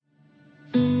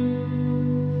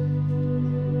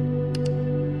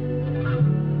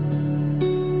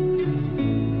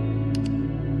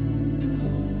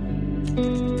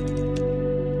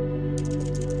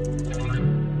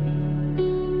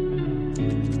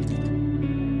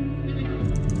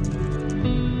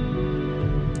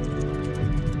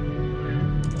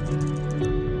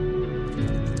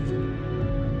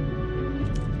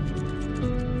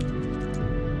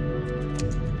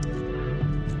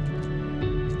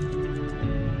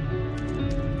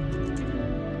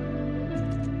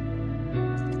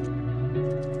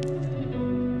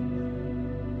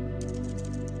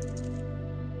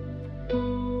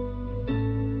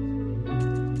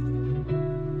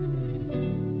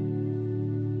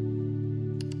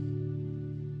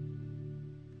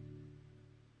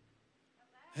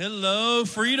Hello,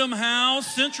 Freedom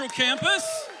House, Central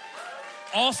Campus.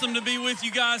 Awesome to be with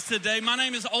you guys today. My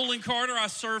name is Olan Carter. I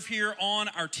serve here on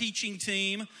our teaching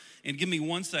team. And give me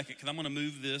 1 second, because I'm going to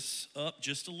move this up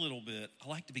just a little bit. I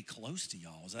like to be close to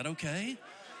y'all. Is that okay?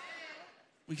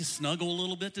 We can snuggle a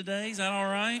little bit today. Is that all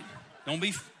right?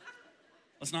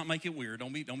 Let's not make it weird.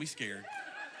 Don't be scared.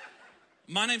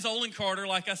 My name's Olan Carter,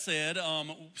 like I said.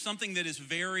 Something that is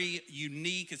very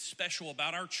unique and special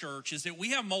about our church is that we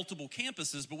have multiple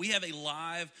campuses, but we have a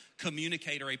live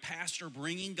communicator, a pastor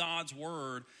bringing God's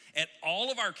word at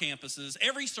all of our campuses,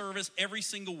 every service, every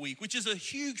single week, which is a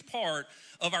huge part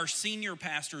of our senior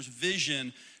pastor's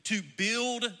vision to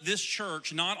build this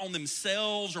church, not on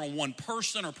themselves or on one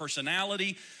person or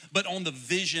personality, but on the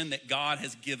vision that God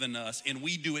has given us, and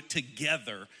we do it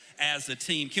together as a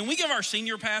team. Can we give our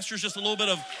senior pastors just a little bit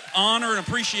of honor and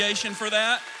appreciation for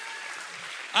that?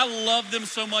 I love them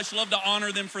so much, love to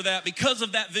honor them for that. Because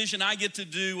of that vision, I get to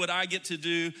do what I get to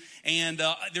do, and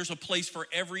there's a place for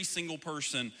every single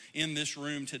person in this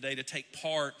room today to take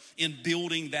part in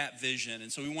building that vision. And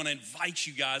so we want to invite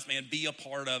you guys, man, be a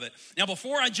part of it. Now,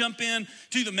 before I jump in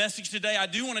to the message today, I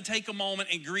do want to take a moment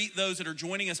and greet those that are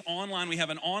joining us online. We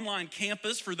have an online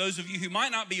campus. For those of you who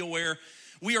might not be aware,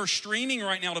 we are streaming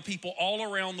right now to people all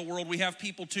around the world. We have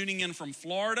people tuning in from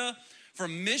Florida,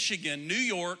 from Michigan, New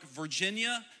York,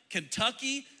 Virginia,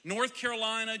 Kentucky, North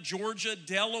Carolina, Georgia,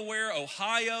 Delaware,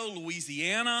 Ohio,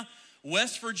 Louisiana,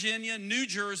 West Virginia, New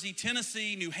Jersey,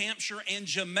 Tennessee, New Hampshire, and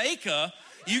Jamaica.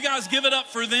 You guys give it up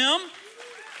for them.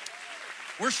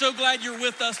 We're so glad you're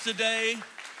with us today.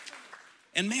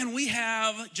 And man, we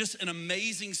have just an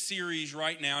amazing series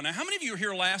right now. Now, how many of you were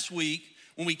here last week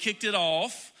when we kicked it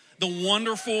off? The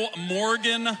wonderful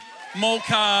Morgan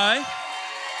Mulcahy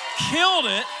killed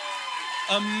it.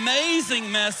 Amazing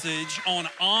message on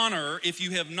honor. If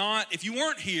you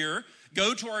weren't here,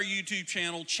 go to our YouTube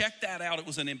channel, check that out. It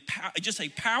was just a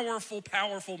powerful,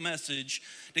 powerful message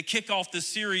to kick off this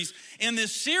series. And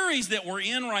this series that we're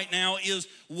in right now is,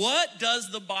 what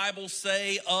does the Bible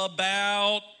say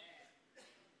about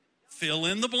fill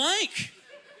in the blank?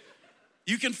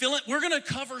 You can fill it. We're going to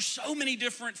cover so many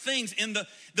different things. And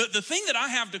the thing that I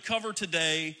have to cover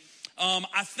today,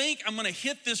 I think I'm going to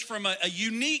hit this from a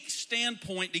unique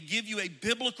standpoint to give you a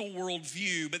biblical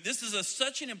worldview. But this is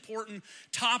such an important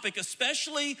topic,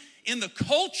 especially in the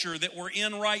culture that we're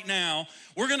in right now.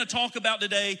 We're going to talk about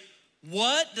today,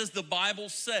 what does the Bible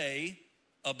say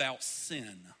about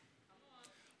sin?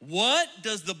 What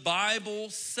does the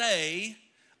Bible say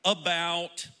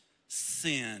about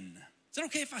sin? Is it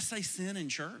okay if I say sin in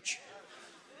church?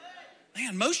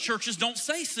 Man, most churches don't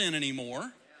say sin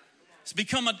anymore. It's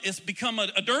become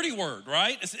a dirty word,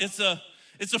 right? It's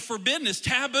a forbidden, it's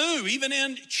taboo, even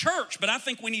in church. But I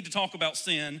think we need to talk about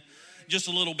sin just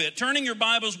a little bit. Turning your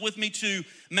Bibles with me to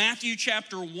Matthew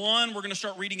chapter 1. We're going to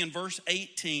start reading in verse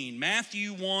 18.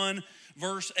 Matthew 1,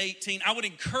 verse 18. I would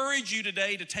encourage you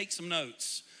today to take some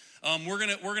notes. We're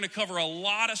going to cover a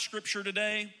lot of scripture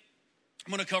today. I'm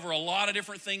going to cover a lot of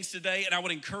different things today, and I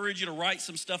would encourage you to write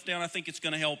some stuff down. I think it's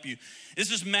going to help you.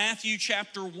 This is Matthew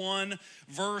chapter 1,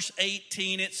 verse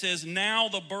 18. It says, "Now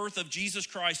the birth of Jesus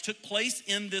Christ took place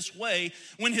in this way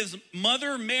when his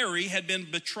mother Mary had been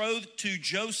betrothed to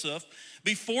Joseph.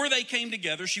 Before they came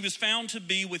together, she was found to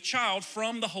be with child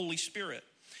from the Holy Spirit.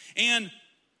 And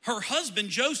her husband,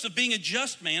 Joseph, being a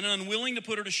just man and unwilling to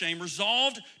put her to shame,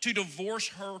 resolved to divorce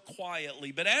her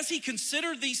quietly. But as he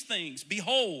considered these things,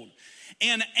 behold,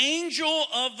 an angel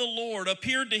of the Lord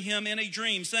appeared to him in a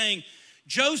dream, saying,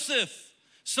 'Joseph,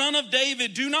 son of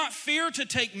David, do not fear to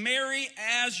take Mary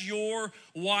as your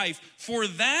wife, for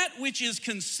that which is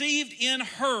conceived in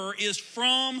her is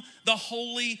from the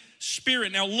Holy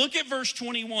Spirit.' Now look at verse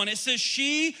 21. It says,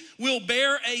 'She will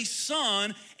bear a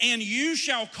son, and you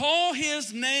shall call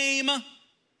his name.'"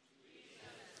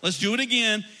 Let's do it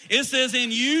again. It says,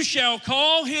 "And you shall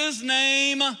call his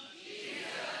name."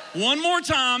 One more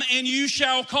time, "And you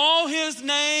shall call his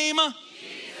name."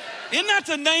 Isn't that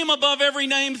the name above every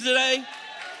name today?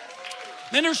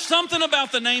 Man, there's something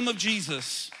about the name of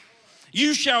Jesus.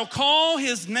 "You shall call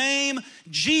his name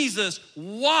Jesus."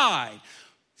 Why?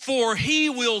 "For he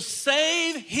will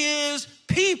save his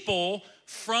people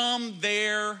from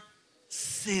their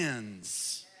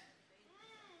sins."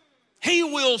 He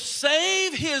will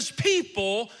save his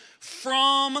people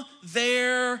from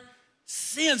their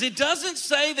sins. It doesn't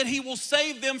say that he will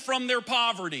save them from their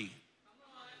poverty.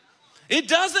 It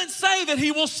doesn't say that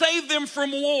he will save them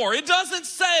from war. It doesn't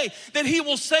say that he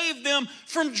will save them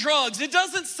from drugs. It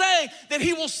doesn't say that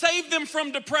he will save them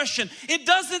from depression. It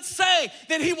doesn't say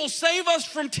that he will save us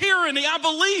from tyranny. I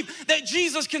believe that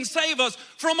Jesus can save us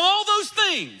from all those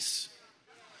things.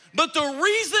 But the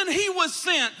reason he was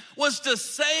sent was to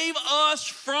save us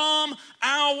from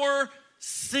our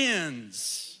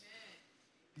sins.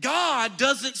 God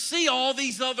doesn't see all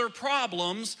these other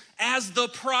problems as the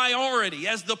priority,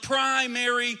 as the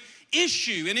primary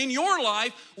issue. And in your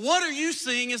life, what are you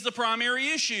seeing as the primary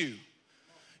issue?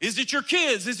 Is it your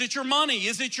kids? Is it your money?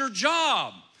 Is it your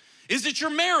job? Is it your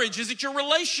marriage? Is it your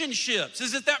relationships?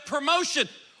 Is it that promotion?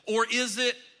 Or is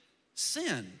it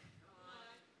sin?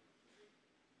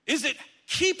 Is it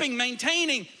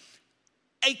maintaining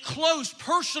a close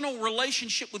personal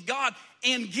relationship with God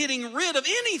and getting rid of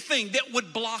anything that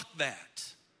would block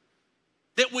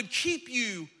that would keep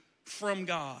you from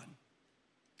God?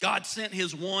 God sent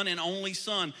his one and only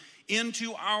Son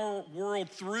into our world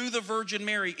through the Virgin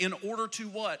Mary in order to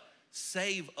what?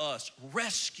 Save us,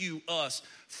 rescue us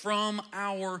from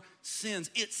our sins.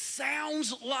 It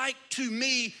sounds like to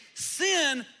me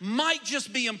sin might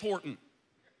just be important.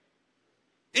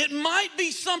 It might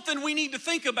be something we need to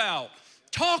think about,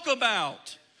 talk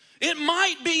about. It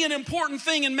might be an important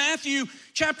thing. In Matthew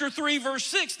chapter 3, verse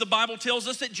 6, the Bible tells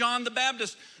us that John the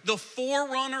Baptist, the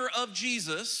forerunner of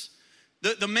Jesus,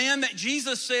 the man that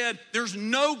Jesus said, there's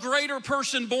no greater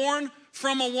person born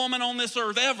from a woman on this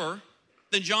earth ever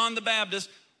than John the Baptist.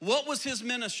 What was his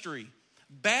ministry?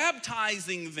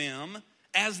 Baptizing them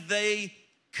as they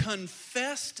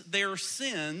confessed their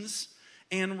sins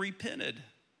and repented.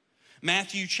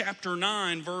 Matthew chapter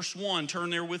 9, verse 1.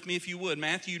 Turn there with me if you would.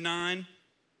 Matthew 9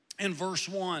 and verse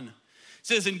 1. It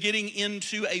says, in getting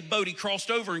into a boat, he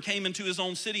crossed over and came into his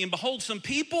own city. And behold, some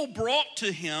people brought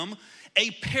to him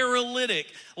a paralytic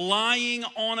lying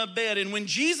on a bed. And when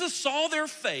Jesus saw their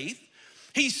faith,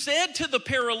 he said to the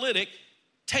paralytic,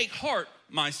 take heart,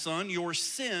 my son, your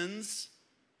sins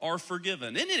are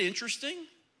forgiven. Isn't it interesting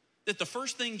that the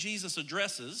first thing Jesus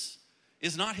addresses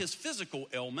is not his physical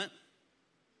ailment,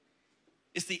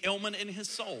 it's the ailment in his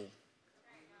soul.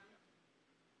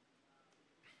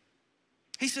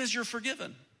 He says, you're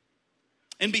forgiven.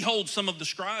 And behold, some of the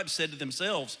scribes said to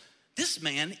themselves, this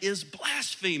man is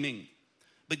blaspheming.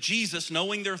 But Jesus,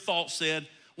 knowing their thoughts, said,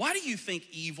 why do you think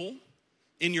evil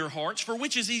in your hearts? For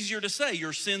which is easier to say,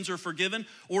 your sins are forgiven,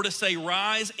 or to say,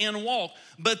 rise and walk?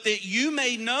 But that you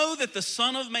may know that the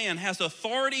Son of Man has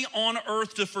authority on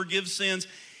earth to forgive sins.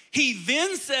 He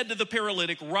then said to the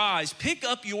paralytic, rise, pick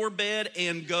up your bed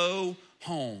and go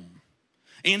home.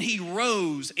 And he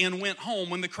rose and went home.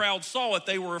 When the crowd saw it,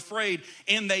 they were afraid,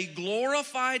 and they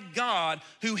glorified God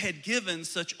who had given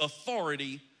such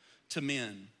authority to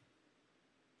men.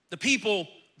 The people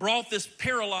brought this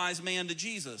paralyzed man to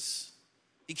Jesus.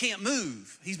 He can't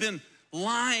move. He's been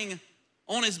lying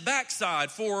on his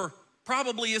backside for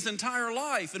probably his entire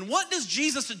life. And what does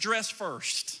Jesus address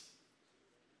first?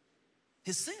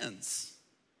 His sins.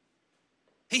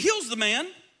 He heals the man.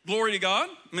 Glory to God.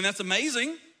 I mean, that's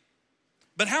amazing.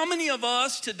 But how many of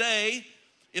us today,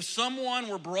 if someone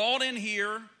were brought in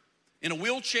here in a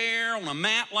wheelchair, on a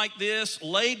mat like this,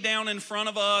 laid down in front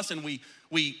of us, and we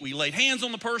laid hands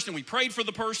on the person, we prayed for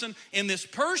the person, and this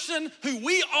person who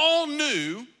we all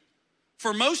knew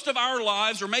for most of our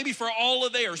lives, or maybe for all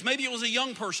of theirs, maybe it was a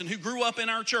young person who grew up in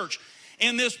our church,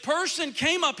 and this person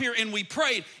came up here and we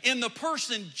prayed, and the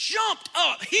person jumped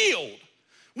up, healed,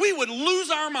 we would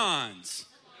lose our minds.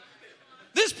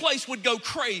 This place would go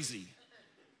crazy.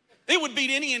 It would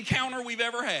beat any encounter we've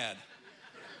ever had.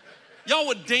 Y'all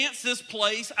would dance this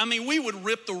place. I mean, we would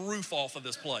rip the roof off of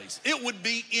this place. It would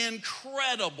be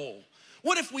incredible.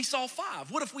 What if we saw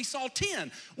 5? What if we saw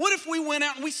 10? What if we went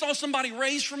out and we saw somebody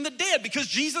raised from the dead? Because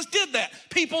Jesus did that.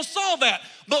 People saw that.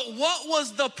 But what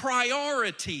was the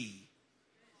priority?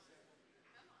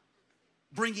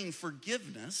 Bringing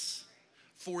forgiveness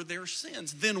for their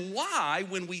sins. Then why,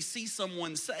 when we see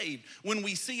someone saved, when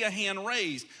we see a hand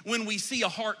raised, when we see a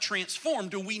heart transformed,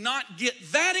 do we not get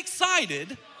that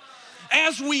excited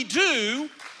as we do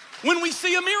when we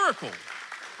see a miracle?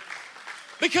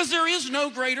 Because there is no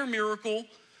greater miracle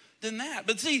than that.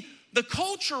 But see, the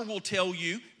culture will tell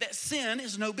you that sin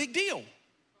is no big deal.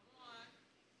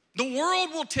 The world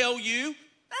will tell you,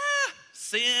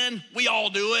 sin, we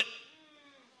all do it.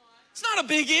 It's not a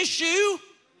big issue.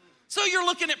 So you're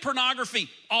looking at pornography,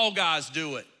 all guys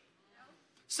do it.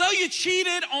 So you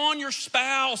cheated on your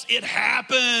spouse, it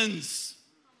happens.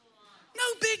 No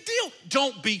big deal.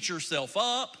 Don't beat yourself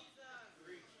up.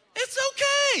 It's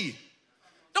okay.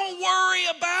 Don't worry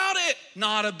about it.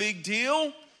 Not a big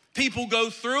deal. People go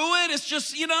through it. It's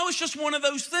just, it's just one of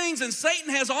those things. And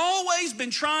Satan has always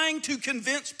been trying to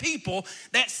convince people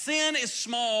that sin is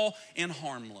small and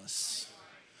harmless.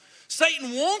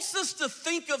 Satan wants us to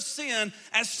think of sin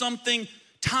as something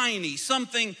tiny,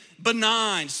 something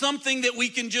benign, something that we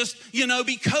can just,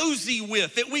 be cozy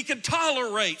with, that we can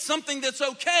tolerate, something that's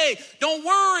okay. Don't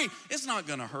worry, it's not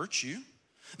gonna hurt you.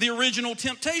 The original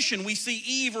temptation, we see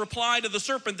Eve reply to the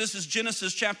serpent. This is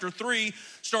Genesis chapter 3,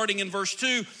 starting in verse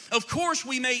 2. Of course,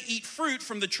 we may eat fruit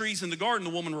from the trees in the garden,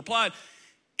 the woman replied.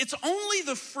 It's only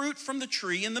the fruit from the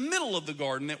tree in the middle of the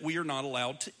garden that we are not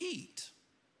allowed to eat.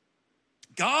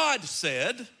 God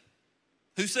said,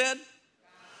 who said?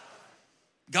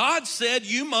 God said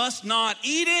you must not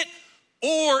eat it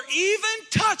or even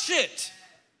touch it.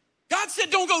 God said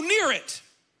don't go near it.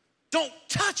 Don't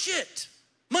touch it,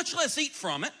 much less eat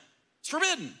from it. It's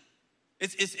forbidden.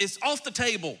 It's off the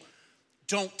table.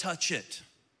 Don't touch it.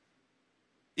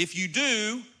 If you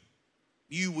do,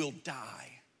 you will die.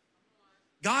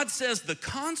 God says the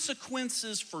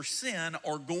consequences for sin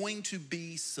are going to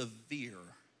be severe.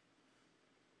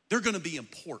 They're gonna be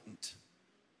important.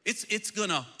 It's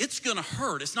gonna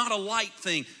hurt. It's not a light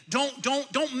thing.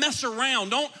 Don't mess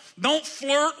around. Don't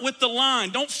flirt with the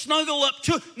line. Don't snuggle up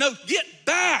to it. No, get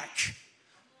back.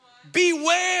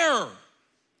 Beware.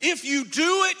 If you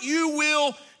do it, you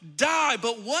will die.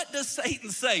 But what does Satan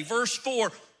say? Verse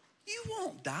 4, you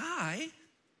won't die.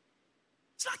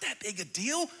 It's not that big a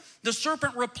deal. The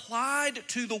serpent replied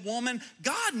to the woman,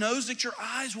 God knows that your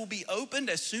eyes will be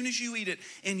opened as soon as you eat it,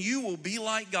 and you will be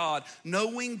like God,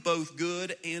 knowing both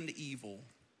good and evil.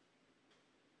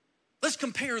 Let's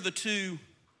compare the two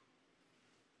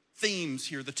themes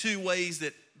here, the two ways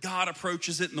that God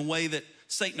approaches it and the way that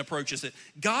Satan approaches it.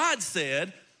 God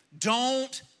said,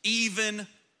 don't even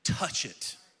touch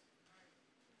it.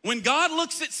 When God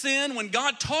looks at sin, when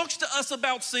God talks to us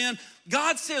about sin,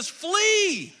 God says,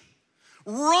 flee,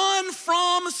 run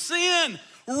from sin,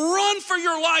 run for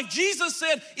your life. Jesus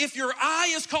said, if your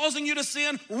eye is causing you to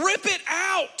sin, rip it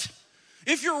out.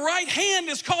 If your right hand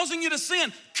is causing you to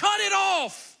sin, cut it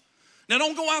off. Now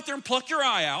don't go out there and pluck your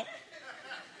eye out.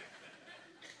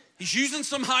 He's using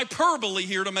some hyperbole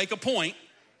here to make a point.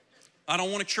 I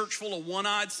don't want a church full of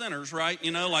one-eyed sinners, right?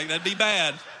 That'd be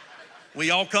bad. We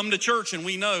all come to church and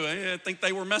we know, I think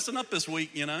they were messing up this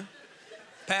week,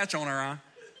 patch on our eye.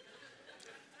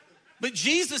 But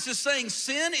Jesus is saying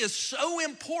sin is so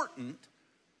important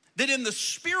that in the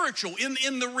spiritual,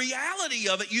 in the reality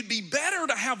of it, you'd be better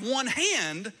to have one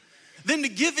hand than to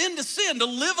give in to sin, to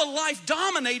live a life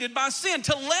dominated by sin,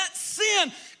 to let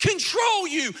sin control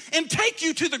you and take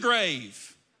you to the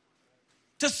grave,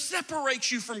 to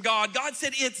separate you from God. God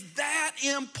said it's that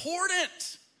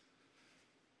important.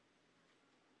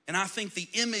 And I think the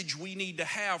image we need to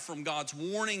have from God's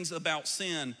warnings about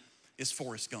sin is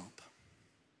Forrest Gump.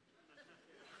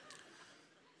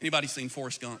 Anybody seen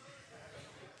Forrest Gump?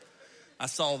 I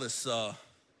saw this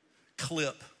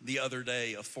clip the other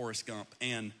day of Forrest Gump,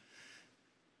 and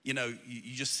you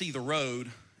just see the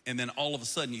road, and then all of a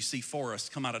sudden you see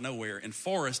Forrest come out of nowhere, and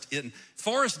Forrest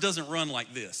doesn't run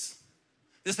like this.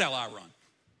 This is how I run.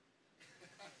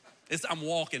 I'm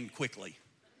walking quickly,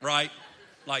 right?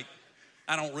 Like,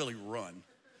 I don't really run.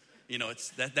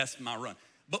 That's my run.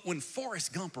 But when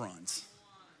Forrest Gump runs,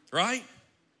 right?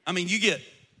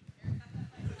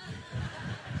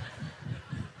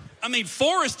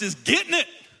 Forrest is getting it.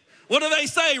 What do they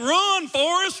say? Run,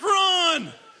 Forrest,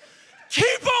 run.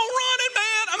 Keep on running,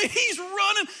 man. He's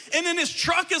running, and then his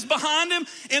truck is behind him,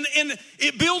 and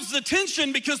it builds the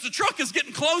tension because the truck is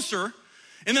getting closer.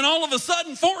 And then all of a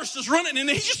sudden, Forrest is running, and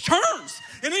he just turns,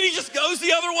 and then he just goes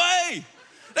the other way.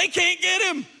 They can't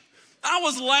get him. I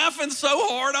was laughing so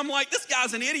hard. I'm like, this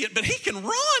guy's an idiot, but he can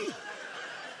run.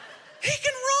 He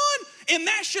can run. And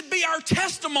that should be our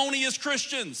testimony as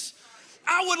Christians.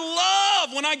 I would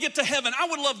love, when I get to heaven, I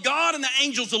would love God and the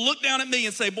angels to look down at me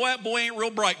and say, boy, that boy ain't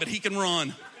real bright, but he can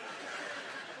run.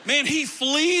 Man, he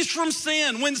flees from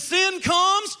sin. When sin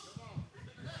comes,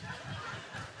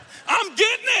 I'm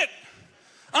getting it.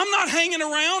 I'm not hanging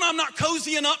around. I'm not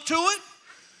cozying up to it.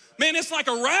 Man, it's like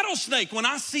a rattlesnake when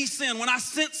I see sin, when I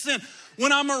sense sin,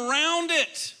 when I'm around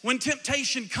it, when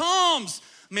temptation comes.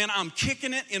 Man, I'm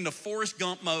kicking it into Forrest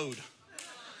Gump mode.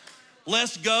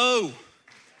 Let's go.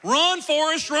 Run,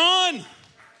 Forrest, run.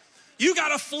 You got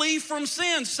to flee from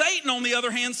sin. Satan, on the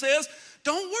other hand, says,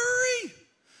 don't worry.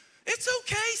 It's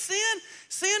okay,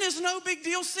 sin is no big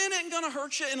deal. Sin ain't going to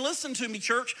hurt you. And listen to me,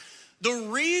 church. The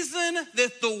reason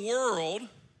that the world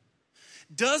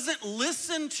doesn't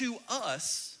listen to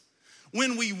us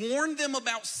when we warn them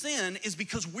about sin is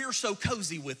because we're so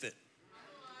cozy with it.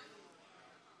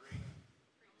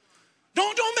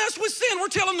 Don't mess with sin. We're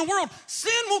telling the world,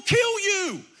 sin will kill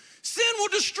you. Sin will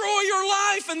destroy your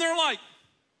life. And they're like,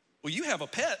 well, you have a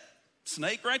pet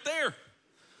snake right there.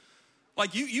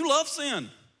 Like you love sin.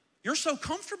 You're so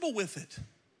comfortable with it.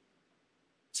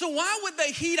 So why would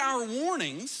they heed our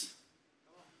warnings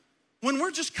when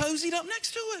we're just cozied up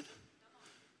next to it?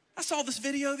 I saw this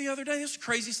video the other day. This is the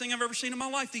craziest thing I've ever seen in my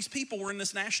life. These people were in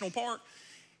this national park,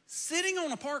 sitting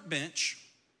on a park bench,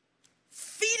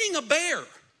 feeding a bear.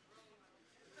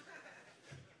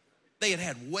 They had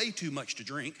had way too much to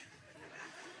drink.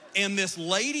 And this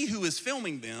lady who is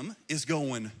filming them is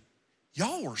going,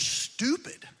 y'all are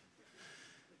stupid.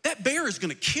 That bear is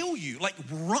gonna kill you. Like,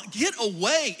 run, get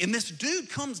away. And this dude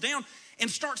comes down and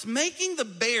starts making the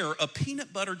bear a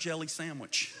peanut butter jelly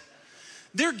sandwich.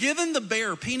 They're giving the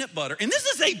bear peanut butter. And this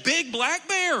is a big black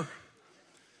bear.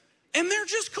 And they're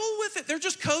just cool with it. They're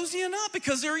just cozying up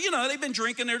because they've been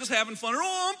drinking. They're just having fun.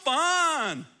 Oh, I'm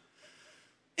fine.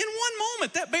 In one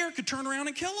moment, that bear could turn around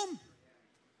and kill them.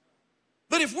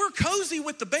 But if we're cozy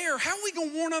with the bear, how are we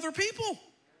gonna warn other people?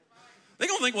 They're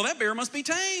gonna think, well, that bear must be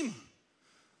tame.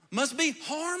 Must be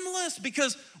harmless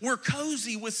because we're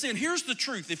cozy with sin. Here's the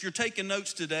truth if you're taking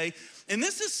notes today, and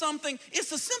this is something,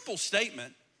 it's a simple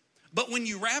statement, but when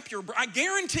you I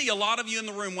guarantee a lot of you in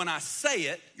the room, when I say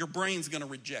it, your brain's gonna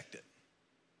reject it.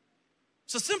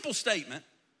 It's a simple statement,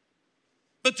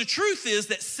 but the truth is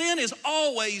that sin is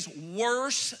always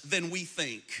worse than we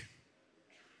think.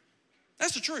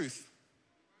 That's the truth.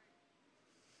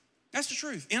 That's the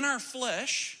truth. In our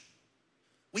flesh,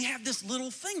 we have this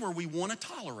little thing where we want to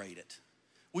tolerate it.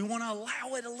 We want to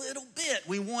allow it a little bit.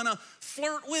 We want to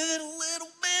flirt with it a little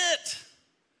bit.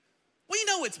 We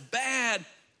know it's bad,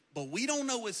 but we don't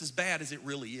know it's as bad as it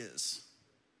really is.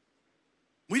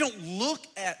 We don't look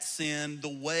at sin the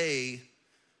way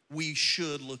we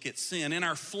should look at sin. In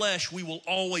our flesh, we will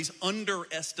always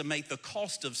underestimate the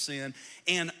cost of sin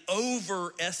and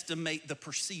overestimate the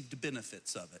perceived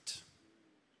benefits of it.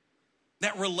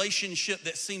 That relationship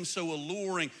that seems so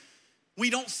alluring,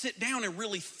 we don't sit down and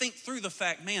really think through the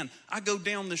fact, man, I go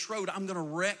down this road, I'm gonna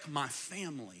wreck my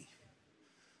family.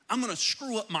 I'm gonna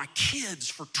screw up my kids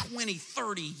for 20,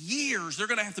 30 years. They're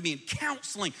gonna have to be in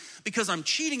counseling because I'm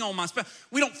cheating on my spouse.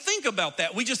 We don't think about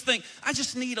that. We just think, I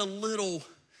just need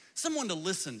someone to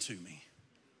listen to me.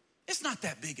 It's not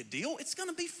that big a deal. It's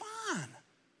gonna be fine.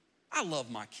 I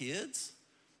love my kids.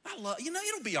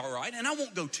 It'll be all right, and I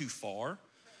won't go too far.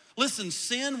 Listen,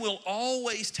 sin will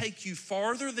always take you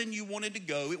farther than you wanted to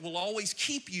go. It will always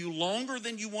keep you longer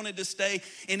than you wanted to stay,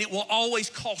 and it will always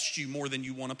cost you more than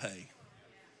you want to pay.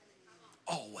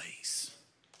 Always.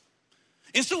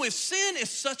 And so if sin is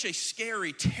such a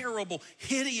scary, terrible,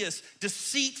 hideous,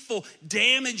 deceitful,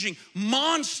 damaging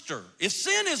monster, if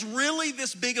sin is really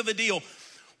this big of a deal,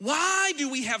 why do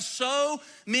we have so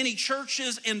many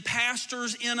churches and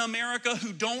pastors in America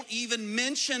who don't even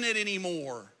mention it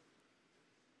anymore?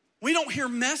 We don't hear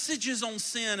messages on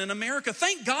sin in America.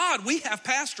 Thank God we have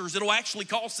pastors that'll actually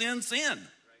call sin, sin.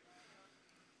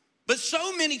 But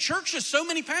so many churches, so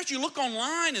many pastors, you look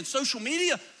online and social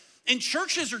media, and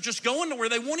churches are just going to where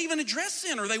they won't even address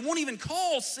sin or they won't even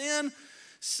call sin,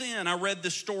 sin. I read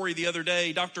this story the other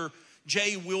day, Dr.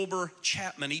 J. Wilbur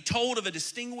Chapman. He told of a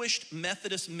distinguished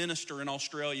Methodist minister in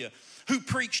Australia who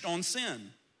preached on sin.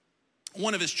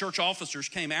 One of his church officers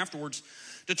came afterwards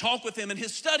to talk with him in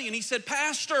his study, and he said,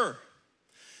 Pastor,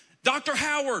 Dr.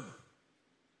 Howard,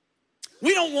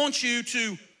 we don't want you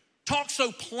to talk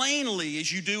so plainly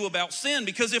as you do about sin,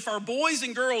 because if our boys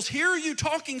and girls hear you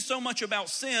talking so much about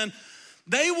sin,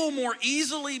 they will more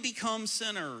easily become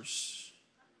sinners.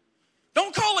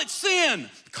 Don't call it sin,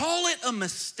 call it a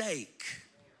mistake.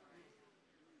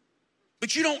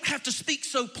 But you don't have to speak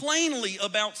so plainly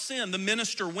about sin. The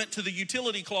minister went to the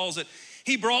utility closet.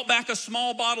 He brought back a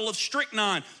small bottle of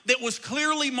strychnine that was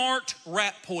clearly marked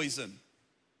rat poison.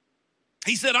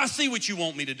 He said, I see what you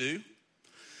want me to do.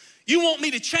 You want me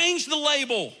to change the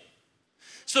label.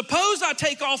 Suppose I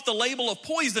take off the label of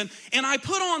poison and I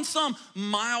put on some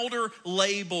milder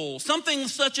label, something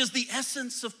such as the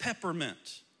essence of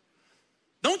peppermint.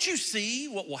 Don't you see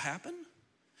what will happen?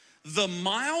 The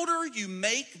milder you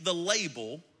make the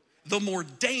label, the more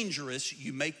dangerous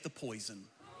you make the poison.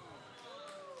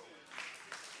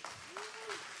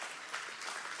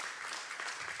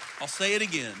 I'll say it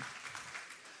again.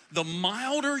 The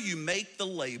milder you make the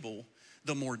label,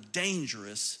 the more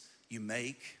dangerous you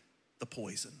make the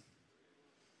poison.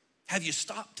 Have you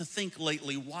stopped to think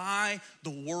lately why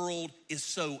the world is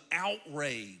so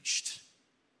outraged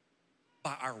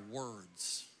by our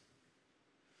words?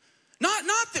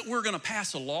 Not that we're gonna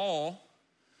pass a law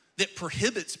that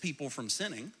prohibits people from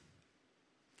sinning.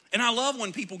 And I love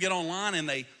when people get online and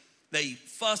they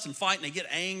fuss and fight and they get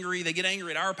angry. They get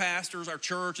angry at our pastors, our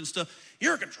church and stuff.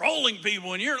 You're controlling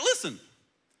people and listen,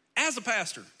 as a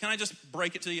pastor, can I just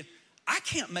break it to you? I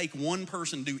can't make one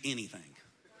person do anything.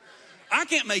 I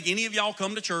can't make any of y'all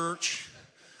come to church.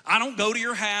 I don't go to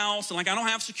your house, and like I don't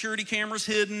have security cameras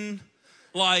hidden.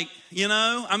 Like,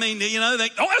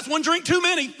 that's one drink too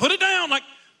many. Put it down. Like,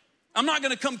 I'm not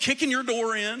gonna come kicking your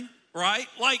door in, right?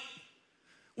 Like,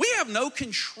 we have no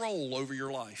control over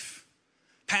your life.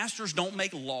 Pastors don't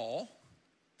make law.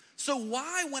 So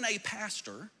why, when a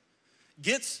pastor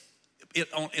gets it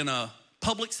in a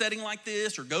public setting like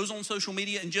this or goes on social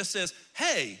media and just says,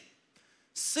 hey,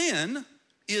 sin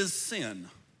is sin.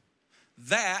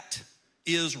 That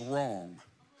is wrong.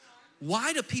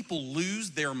 Why do people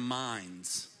lose their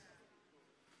minds?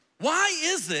 Why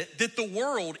is it that the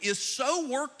world is so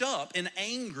worked up and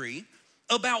angry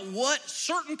about what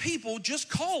certain people just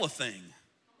call a thing?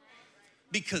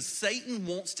 Because Satan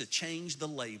wants to change the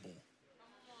label.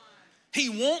 He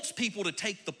wants people to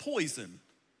take the poison.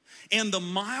 And the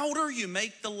milder you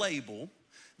make the label,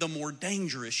 the more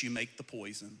dangerous you make the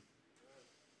poison.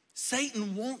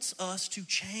 Satan wants us to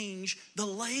change the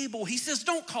label. He says,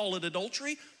 don't call it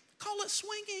adultery, call it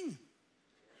swinging.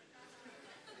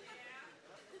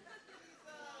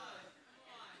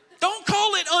 Don't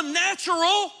call it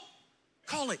unnatural,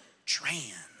 call it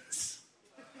trans.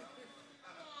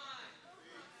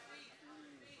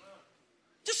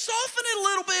 Just soften it a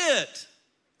little bit.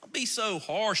 Don't be so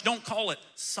harsh. Don't call it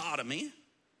sodomy.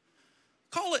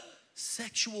 Call it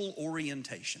sexual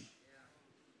orientation.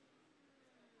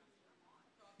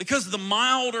 Because the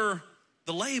milder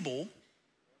the label,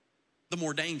 the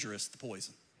more dangerous the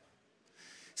poison.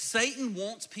 Satan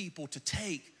wants people to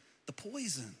take the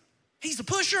poison. He's a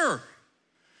pusher.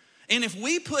 And if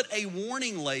we put a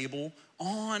warning label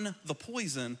on the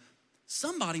poison,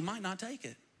 somebody might not take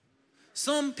it.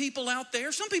 Some people out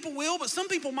there, some people will, but some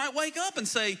people might wake up and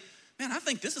say, man, I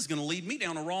think this is gonna lead me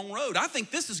down a wrong road. I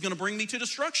think this is gonna bring me to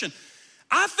destruction.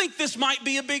 I think this might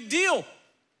be a big deal.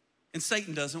 And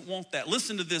Satan doesn't want that.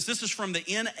 Listen to this. This is from the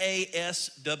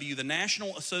NASW, the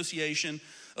National Association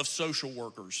of Social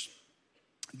Workers.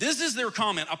 This is their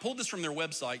comment. I pulled this from their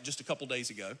website just a couple days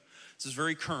ago. This is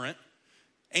very current.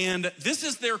 And this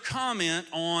is their comment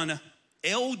on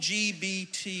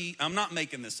LGBT. I'm not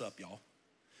making this up, y'all.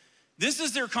 This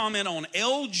is their comment on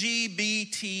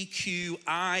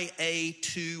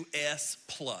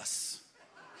LGBTQIA2S+.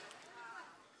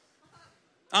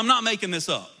 I'm not making this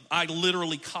up. I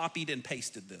literally copied and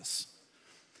pasted this.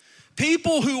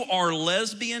 People who are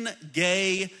lesbian,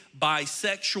 gay,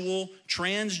 bisexual,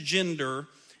 transgender,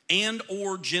 and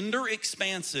or gender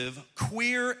expansive,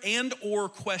 queer and or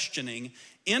questioning,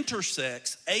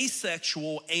 intersex,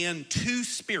 asexual, and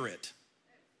two-spirit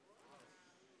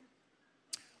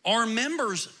are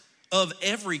members of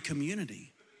every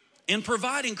community and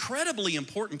provide incredibly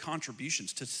important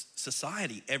contributions to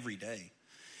society every day.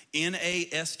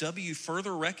 NASW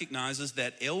further recognizes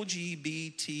that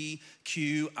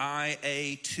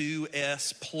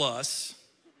LGBTQIA2S+,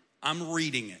 I'm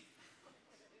reading it,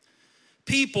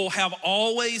 people have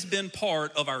always been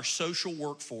part of our social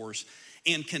workforce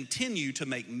and continue to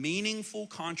make meaningful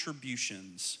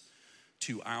contributions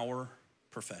to our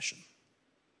profession.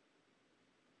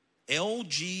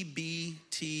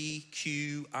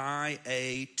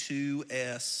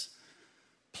 LGBTQIA2S+.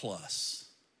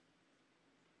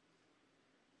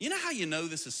 You know how you know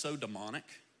this is so demonic?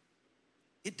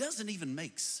 It doesn't even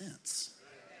make sense.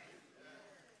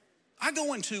 I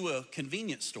go into a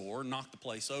convenience store, knock the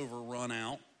place over, run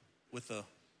out with a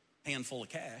handful of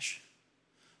cash.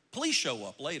 Police show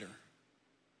up later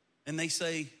and they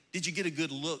say, did you get a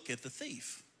good look at the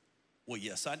thief? Well,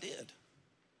 yes, I did.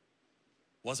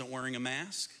 Wasn't wearing a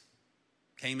mask,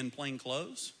 came in plain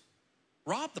clothes,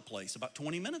 robbed the place about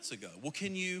 20 minutes ago. Well,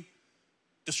 can you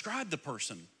describe the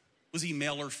person? Was he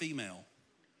male or female?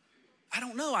 I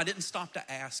don't know. I didn't stop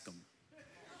to ask him.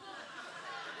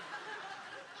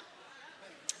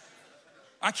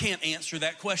 I can't answer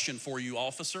that question for you,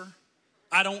 officer.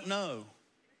 I don't know.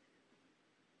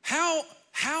 How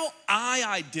I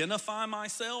identify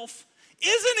myself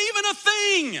isn't even a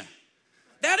thing.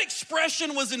 That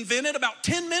expression was invented about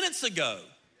 10 minutes ago.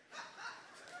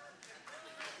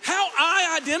 How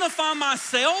I identify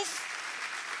myself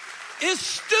is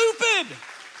stupid.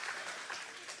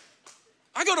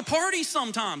 I go to parties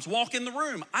sometimes, walk in the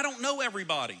room. I don't know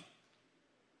everybody.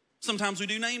 Sometimes we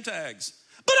do name tags.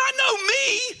 But I know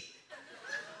me.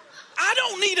 I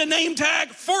don't need a name tag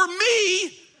for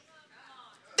me.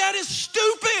 That is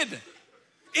stupid.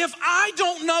 If I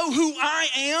don't know who I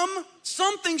am,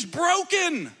 something's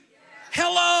broken.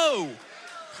 Hello.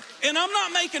 And I'm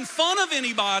not making fun of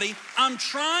anybody. I'm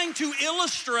trying to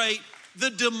illustrate the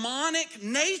demonic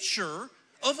nature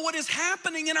of what is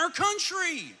happening in our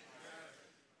country.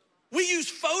 We use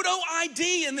photo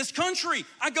ID in this country.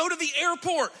 I go to the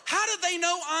airport. How do they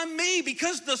know I'm me?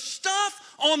 Because the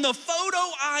stuff on the photo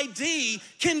ID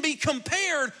can be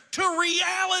compared to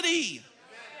reality.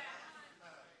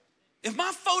 If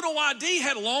my photo ID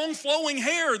had long flowing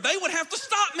hair, they would have to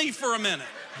stop me for a minute.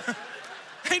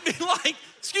 They'd be like,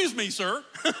 excuse me, sir.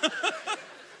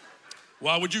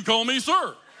 Why would you call me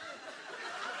sir?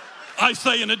 I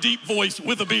say in a deep voice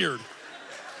with a beard.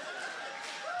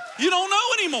 You don't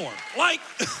know anymore. Like,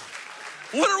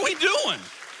 what are we doing?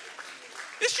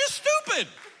 It's just stupid.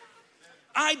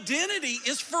 Identity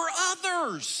is for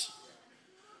others.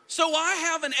 So I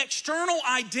have an external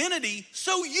identity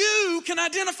so you can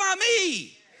identify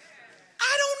me.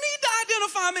 I don't need to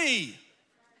identify me.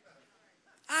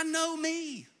 I know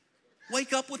me.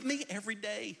 Wake up with me every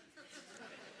day.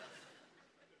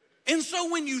 And so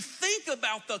when you think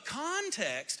about the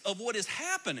context of what is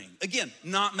happening, again,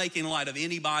 not making light of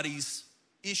anybody's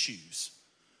issues,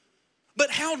 but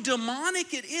how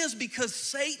demonic it is because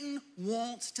Satan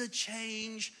wants to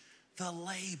change the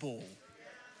label.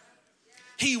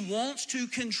 He wants to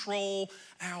control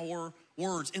our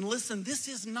words. And listen, this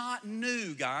is not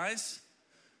new, guys.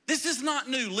 This is not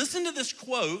new. Listen to this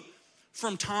quote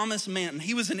from Thomas Manton.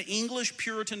 He was an English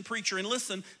Puritan preacher. And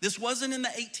listen, this wasn't in the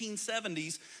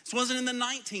 1870s. This wasn't in the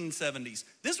 1970s.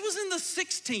 This was in the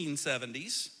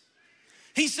 1670s.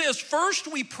 He says,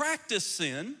 first we practice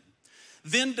sin,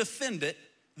 then defend it,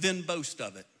 then boast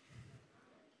of it.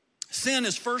 Sin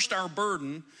is first our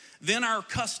burden, then our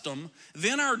custom,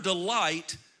 then our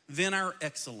delight, then our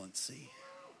excellency.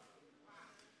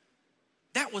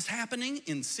 That was happening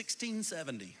in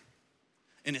 1670,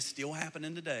 and it's still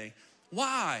happening today.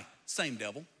 Why? Same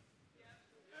devil.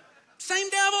 Same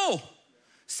devil.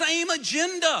 Same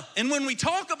agenda. And when we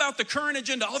talk about the current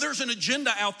agenda, oh, there's an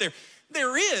agenda out there.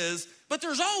 There is, but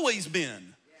there's always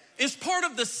been. It's part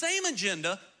of the same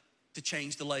agenda to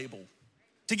change the label,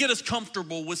 to get us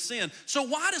comfortable with sin. So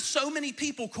why do so many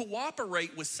people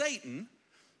cooperate with Satan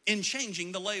in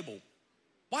changing the label?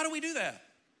 Why do we do that?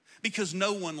 Because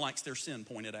no one likes their sin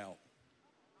pointed out.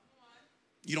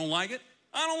 You don't like it?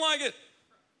 I don't like it.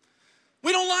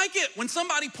 We don't like it when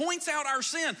somebody points out our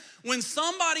sin. When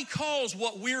somebody calls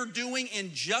what we're doing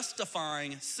in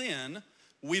justifying sin,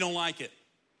 we don't like it.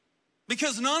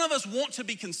 Because none of us want to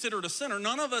be considered a sinner.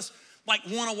 None of us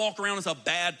want to walk around as a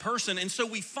bad person. And so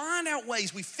we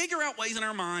figure out ways in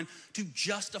our mind to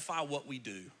justify what we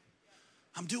do.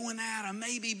 I'm doing that, I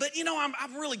maybe, but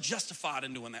I'm really justified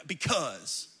in doing that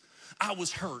because I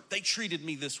was hurt. They treated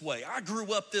me this way. I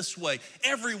grew up this way.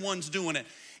 Everyone's doing it.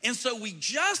 And so we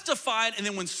justify it, and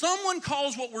then when someone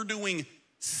calls what we're doing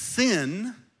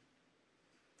sin,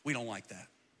 we don't like that.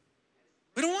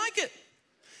 We don't like it.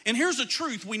 And here's the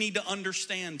truth we need to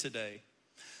understand today.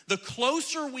 The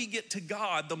closer we get to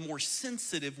God, the more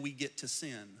sensitive we get to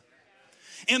sin.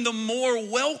 And the more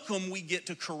welcome we get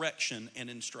to correction and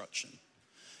instruction.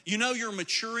 You're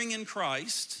maturing in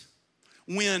Christ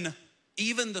when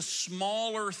even the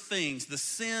smaller things, the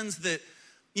sins that,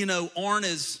 aren't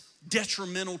as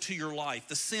detrimental to your life,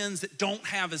 the sins that don't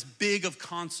have as big of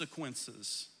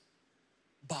consequences,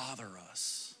 bother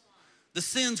us. The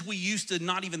sins we used to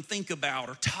not even think about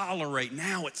or tolerate,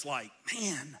 now it's like,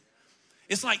 man,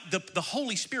 it's like the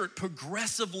Holy Spirit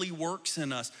progressively works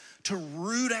in us to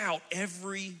root out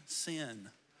every sin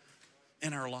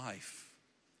in our life.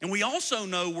 And we also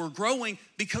know we're growing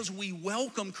because we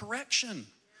welcome correction.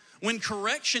 When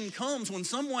correction comes, when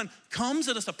someone comes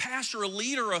at us, a pastor, a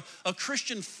leader, a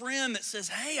Christian friend that says,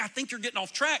 hey, I think you're getting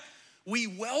off track, we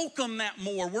welcome that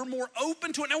more. We're more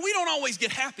open to it. Now, we don't always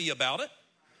get happy about it.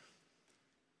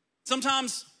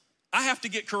 Sometimes I have to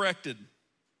get corrected.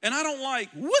 And I don't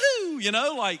like, woohoo,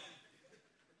 yay,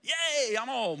 I'm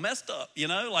all messed up,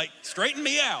 straighten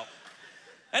me out.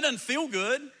 That doesn't feel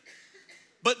good.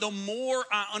 But the more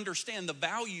I understand the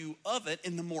value of it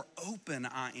and the more open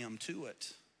I am to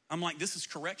it. I'm like, this is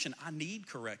correction. I need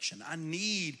correction. I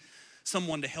need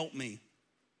someone to help me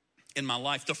in my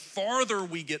life. The farther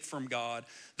we get from God,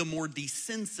 the more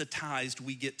desensitized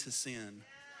we get to sin.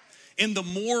 And the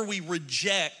more we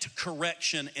reject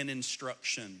correction and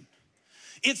instruction.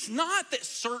 It's not that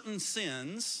certain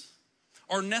sins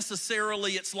are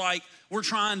necessarily, it's like we're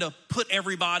trying to put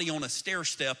everybody on a stair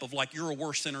step of like, you're a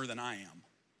worse sinner than I am.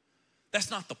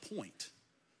 That's not the point.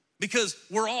 Because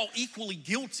we're all equally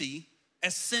guilty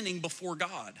as sinning before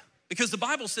God. Because the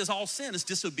Bible says all sin is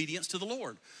disobedience to the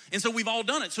Lord. And so we've all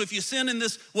done it. So if you sin in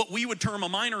this, what we would term a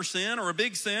minor sin or a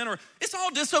big sin, it's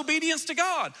all disobedience to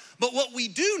God. But what we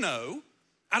do know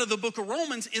out of the book of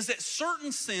Romans is that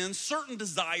certain sins, certain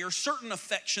desires, certain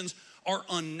affections are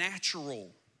unnatural.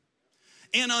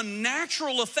 And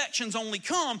unnatural affections only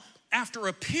come after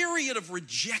a period of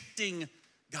rejecting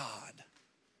God.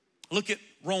 Look at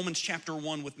Romans chapter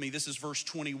 1 with me. This is verse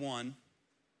 21.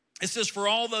 It says, for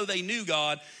although they knew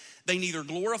God, they neither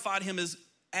glorified him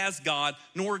as God,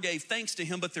 nor gave thanks to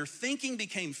him, but their thinking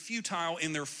became futile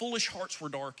and their foolish hearts were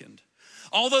darkened.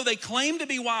 Although they claimed to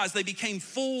be wise, they became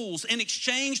fools and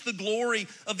exchanged the glory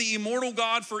of the immortal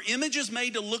God for images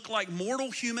made to look like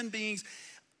mortal human beings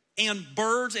and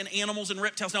birds and animals and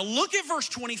reptiles. Now look at verse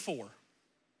 24.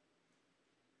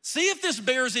 See if this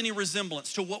bears any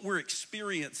resemblance to what we're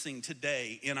experiencing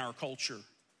today in our culture.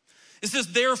 It says,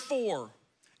 therefore,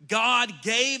 God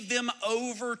gave them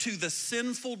over to the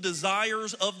sinful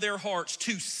desires of their hearts,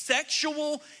 to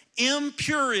sexual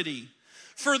impurity,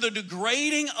 for the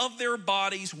degrading of their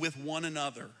bodies with one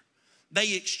another.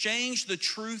 They exchanged the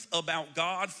truth about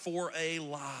God for a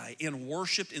lie and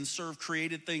worshiped and served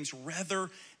created things rather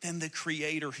than the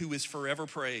Creator who is forever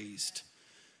praised.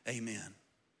 Amen.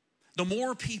 The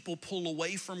more people pull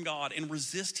away from God and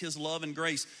resist his love and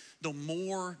grace, the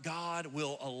more God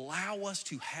will allow us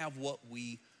to have what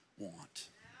we want.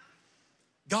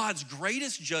 God's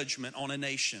greatest judgment on a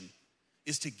nation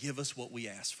is to give us what we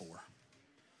ask for.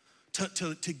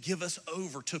 To give us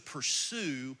over, to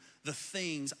pursue the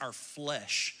things our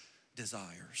flesh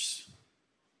desires.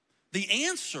 The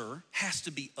answer has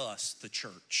to be us, the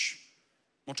church.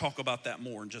 We'll talk about that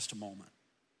more in just a moment.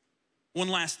 One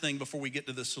last thing before we get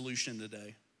to the solution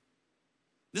today.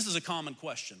 This is a common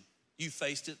question. You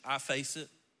faced it, I face it,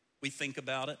 we think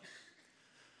about it.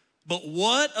 But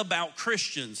what about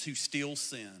Christians who still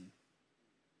sin?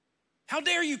 How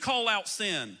dare you call out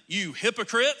sin, you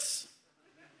hypocrites?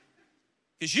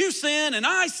 Because you sin and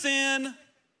I sin.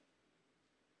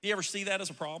 Do you ever see that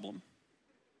as a problem?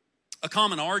 A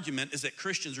common argument is that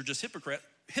Christians are just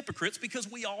hypocrites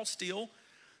because we all still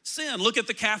sin. Look at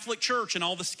the Catholic Church and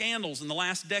all the scandals in the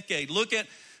last decade. Look at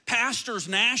pastors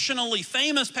nationally,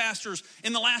 famous pastors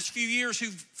in the last few years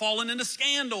who've fallen into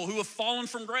scandal, who have fallen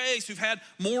from grace, who've had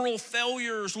moral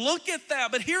failures. Look at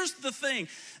that. But here's the thing.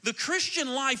 The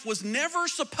Christian life was never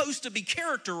supposed to be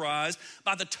characterized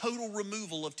by the total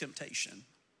removal of temptation.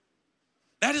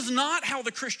 That is not how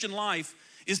the Christian life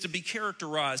is to be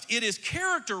characterized. It is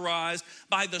characterized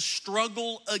by the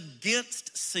struggle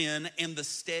against sin and the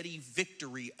steady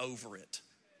victory over it.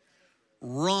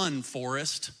 Run,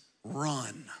 Forrest,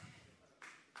 run.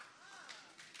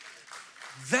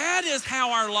 That is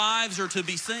how our lives are to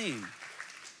be seen.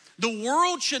 The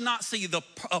world should not see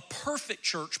a perfect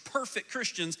church, perfect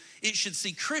Christians. It should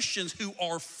see Christians who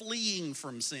are fleeing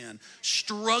from sin,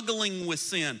 struggling with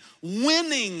sin,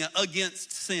 winning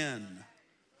against sin.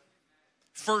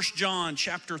 1 John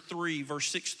chapter 3, verse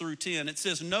 6 through 10, it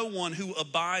says, no one who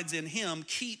abides in him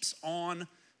keeps on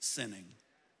sinning.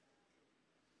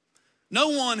 No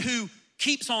one who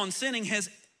keeps on sinning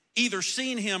has either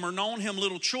seen him or known him.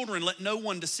 Little children, let no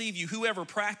one deceive you. Whoever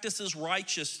practices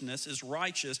righteousness is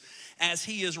righteous as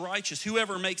he is righteous.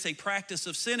 Whoever makes a practice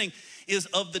of sinning is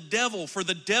of the devil, for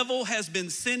the devil has been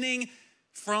sinning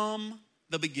from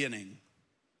the beginning.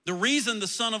 The reason the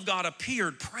Son of God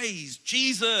appeared, praise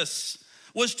Jesus,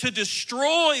 was to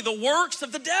destroy the works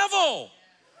of the devil.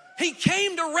 He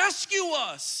came to rescue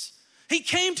us. He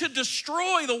came to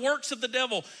destroy the works of the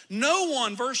devil. No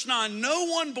one, verse 9, no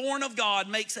one born of God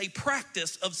makes a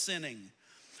practice of sinning.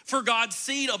 For God's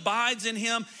seed abides in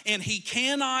him, and he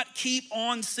cannot keep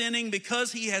on sinning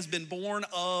because he has been born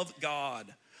of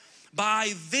God.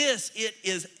 By this it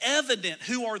is evident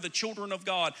who are the children of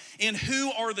God and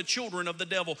who are the children of the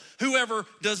devil. Whoever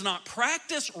does not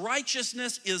practice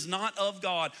righteousness is not of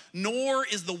God, nor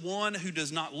is the one who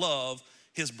does not love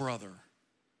his brother.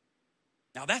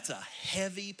 Now that's a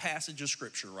heavy passage of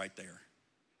scripture right there.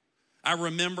 I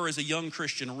remember as a young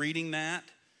Christian reading that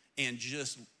and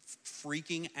just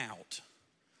freaking out.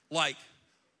 Like,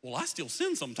 well, I still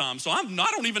sin sometimes, so I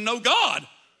don't even know God.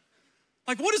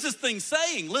 Like, what is this thing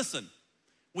saying? Listen,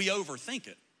 we overthink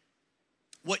it.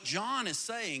 What John is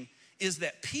saying is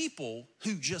that people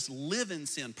who just live in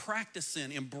sin, practice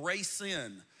sin, embrace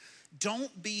sin,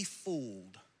 don't be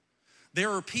fooled.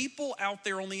 There are people out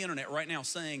there on the internet right now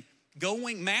saying,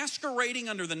 masquerading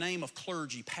under the name of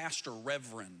clergy, pastor,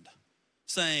 reverend,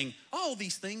 saying, oh,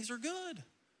 these things are good.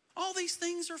 All these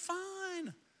things are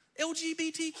fine.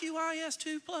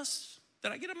 LGBTQIS2+.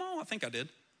 Did I get them all? I think I did.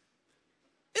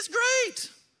 It's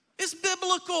great. It's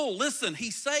biblical. Listen,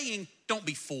 he's saying, don't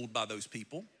be fooled by those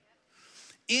people.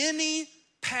 Any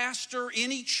pastor,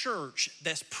 any church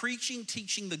that's preaching,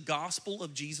 teaching the gospel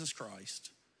of Jesus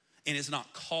Christ and is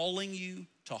not calling you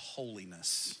to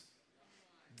holiness,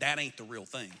 that ain't the real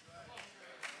thing.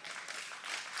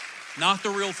 Not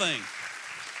the real thing.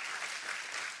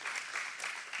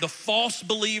 The false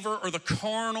believer or the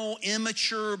carnal,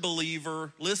 immature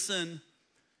believer, listen,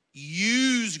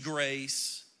 use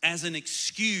grace as an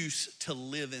excuse to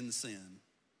live in sin.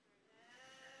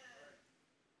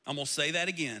 I'm gonna say that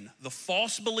again. The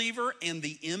false believer and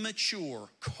the immature,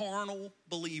 carnal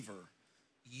believer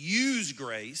use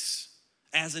grace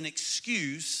as an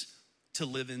excuse to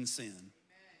live in sin.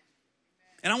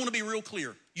 And I wanna be real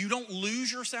clear. You don't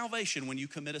lose your salvation when you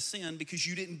commit a sin because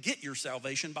you didn't get your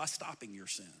salvation by stopping your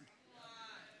sin.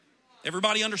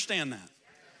 Everybody understand that?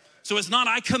 So it's not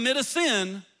I commit a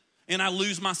sin and I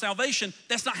lose my salvation.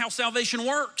 That's not how salvation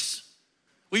works.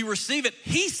 We receive it.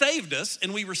 He saved us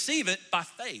and we receive it by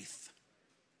faith.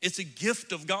 It's a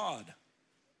gift of God,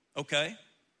 okay?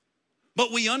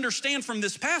 But we understand from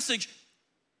this passage,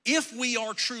 if we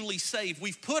are truly saved,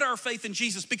 we've put our faith in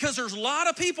Jesus, because there's a lot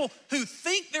of people who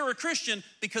think they're a Christian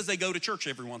because they go to church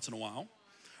every once in a while,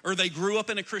 or they grew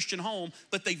up in a Christian home,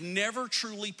 but they've never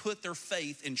truly put their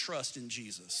faith and trust in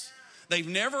Jesus. They've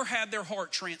never had their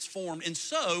heart transformed, and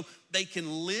so they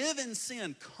can live in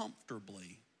sin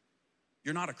comfortably.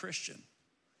 You're not a Christian.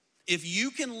 If you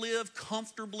can live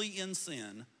comfortably in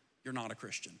sin, you're not a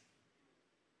Christian.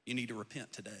 You need to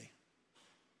repent today.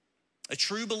 A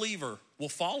true believer will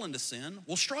fall into sin,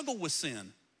 will struggle with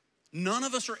sin. None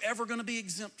of us are ever gonna be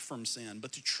exempt from sin,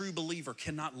 but the true believer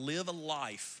cannot live a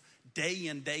life day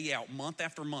in, day out, month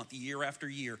after month, year after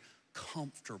year,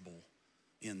 comfortable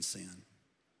in sin.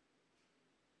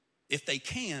 If they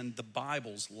can, the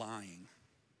Bible's lying.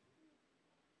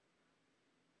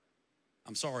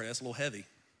 I'm sorry, that's a little heavy,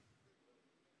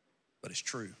 but it's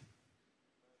true.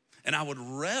 And I would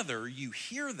rather you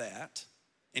hear that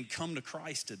and come to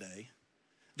Christ today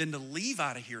than to leave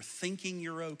out of here thinking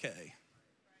you're okay.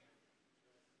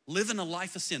 Living a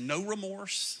life of sin, no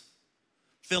remorse,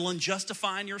 feeling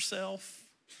justifying yourself,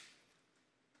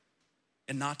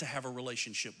 and not to have a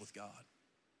relationship with God.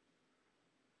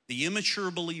 The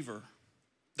immature believer,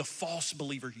 the false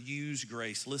believer use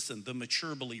grace. Listen, the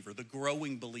mature believer, the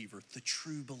growing believer, the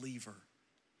true believer,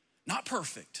 not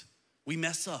perfect. We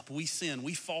mess up, we sin,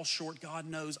 we fall short. God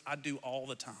knows I do all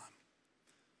the time.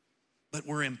 But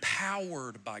we're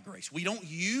empowered by grace. We don't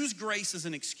use grace as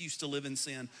an excuse to live in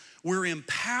sin. We're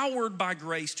empowered by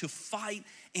grace to fight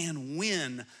and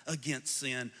win against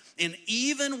sin. And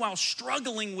even while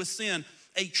struggling with sin,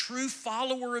 a true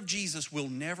follower of Jesus will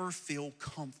never feel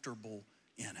comfortable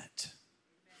in it.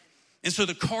 And so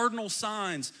the cardinal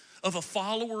signs of a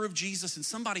follower of Jesus and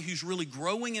somebody who's really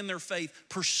growing in their faith,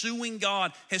 pursuing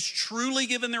God, has truly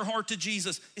given their heart to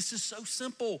Jesus, this is so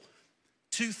simple.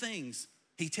 Two things.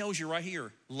 He tells you right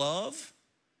here, love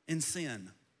and sin.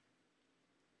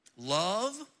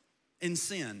 Love and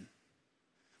sin.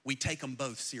 We take them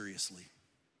both seriously.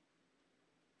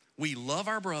 We love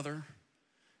our brother,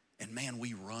 and man,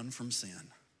 we run from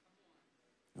sin.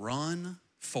 Run,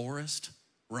 Forrest,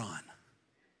 run.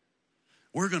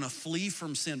 We're gonna flee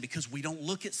from sin because we don't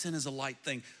look at sin as a light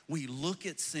thing. We look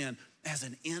at sin as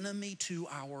an enemy to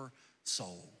our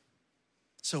soul.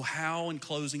 So how, in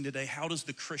closing today, how does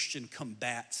the Christian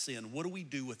combat sin? What do we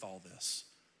do with all this?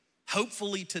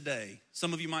 Hopefully today,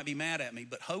 some of you might be mad at me,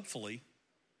 but hopefully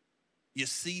you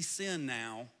see sin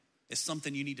now as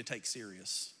something you need to take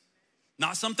serious.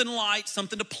 Not something light,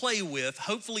 something to play with.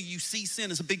 Hopefully you see sin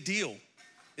as a big deal.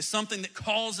 It's something that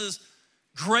causes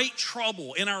great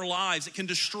trouble in our lives. It can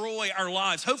destroy our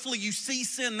lives. Hopefully you see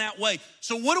sin that way.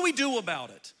 So what do we do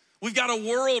about it? We've got a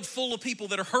world full of people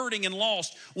that are hurting and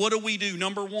lost. What do?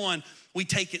 Number one, we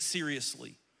take it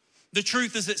seriously. The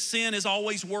truth is that sin is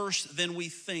always worse than we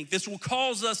think. This will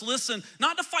cause us, listen,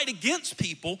 not to fight against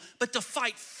people, but to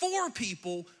fight for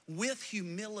people with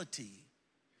humility.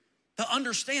 To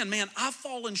understand, man, I've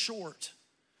fallen short.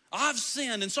 I've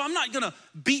sinned, and so I'm not gonna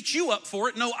beat you up for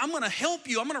it. No, I'm gonna help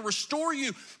you. I'm gonna restore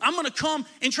you. I'm gonna come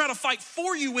and try to fight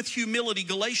for you with humility.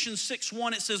 Galatians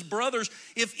 6:1, it says, brothers,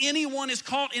 if anyone is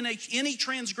caught in any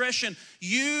transgression,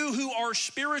 you who are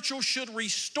spiritual should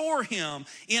restore him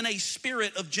in a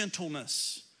spirit of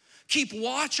gentleness. Keep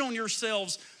watch on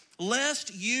yourselves,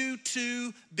 lest you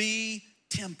too be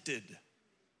tempted.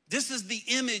 This is the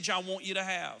image I want you to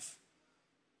have.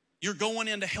 You're going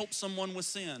in to help someone with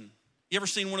sin. You ever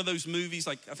seen one of those movies,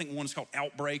 like I think one is called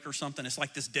Outbreak or something? It's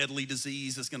like this deadly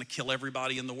disease that's gonna kill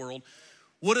everybody in the world.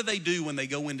 What do they do when they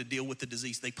go in to deal with the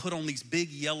disease? They put on these big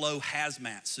yellow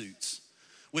hazmat suits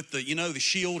with the, the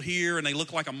shield here, and they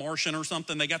look like a Martian or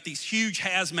something. They got these huge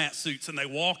hazmat suits and they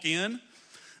walk in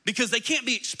because they can't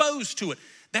be exposed to it.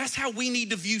 That's how we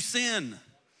need to view sin.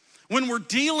 When we're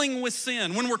dealing with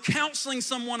sin, when we're counseling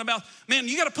someone about, man,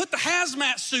 you gotta put the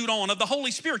hazmat suit on of the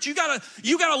Holy Spirit. You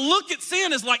gotta look at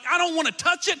sin as like, I don't wanna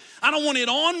touch it. I don't want it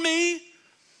on me.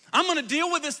 I'm gonna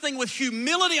deal with this thing with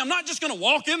humility. I'm not just gonna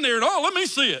walk in there and, oh, let me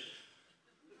see it.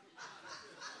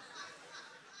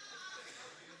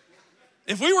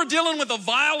 If we were dealing with a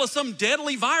vial of some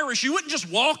deadly virus, you wouldn't just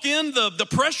walk in the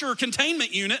pressure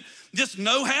containment unit, just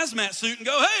no hazmat suit and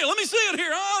go, hey, let me see it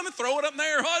here. Oh, let me throw it up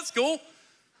there. Oh, that's cool.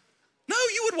 No,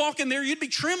 you would walk in there, you'd be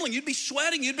trembling, you'd be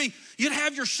sweating, you'd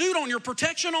have your suit on, your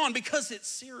protection on, because it's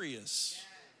serious.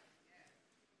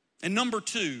 And number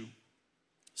two,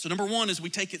 so number one is we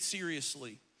take it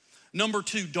seriously. Number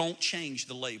two, don't change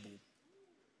the label.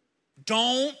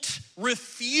 Don't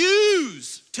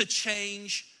refuse to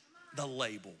change the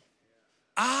label.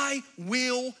 I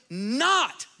will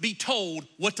not be told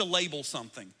what to label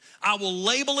something. I will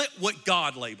label it what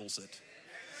God labels it.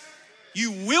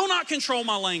 You will not control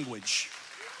my language.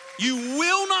 You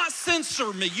will not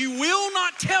censor me. You will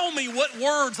not tell me what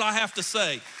words I have to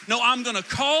say. No, I'm gonna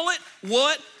call it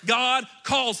what God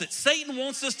calls it. Satan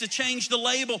wants us to change the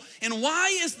label. And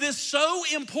why is this so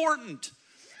important?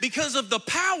 Because of the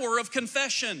power of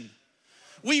confession.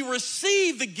 We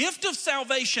receive the gift of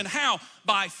salvation. How?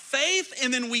 By faith,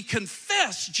 and then we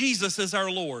confess Jesus as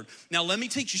our Lord. Now, let me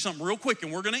teach you something real quick,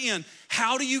 and we're gonna end.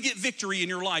 How do you get victory in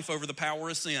your life over the power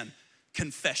of sin?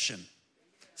 Confession.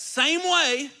 Same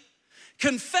way,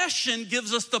 confession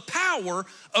gives us the power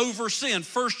over sin.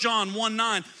 1 John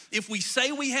 1:9, if we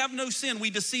say we have no sin, we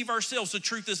deceive ourselves, the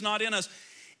truth is not in us.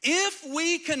 If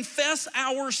we confess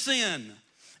our sin,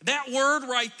 that word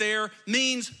right there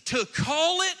means to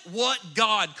call it what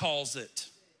God calls it.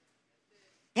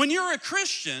 When you're a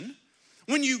Christian,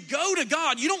 when you go to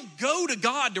God, you don't go to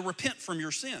God to repent from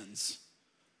your sins.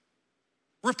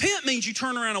 Repent means you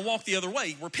turn around and walk the other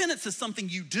way. Repentance is something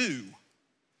you do.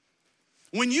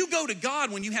 When you go to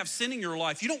God, when you have sin in your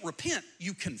life, you don't repent,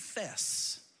 you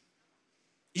confess.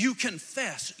 You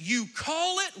confess. You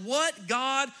call it what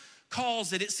God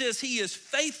calls it. It says he is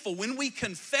faithful. When we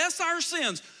confess our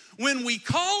sins, when we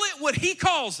call it what he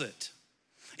calls it,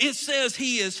 it says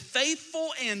he is faithful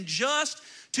and just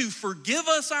to forgive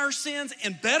us our sins.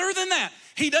 And better than that,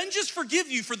 he doesn't just forgive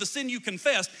you for the sin you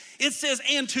confessed. It says,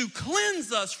 and to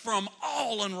cleanse us from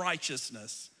all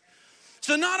unrighteousness.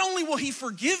 So not only will he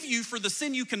forgive you for the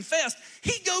sin you confessed,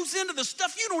 he goes into the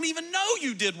stuff you don't even know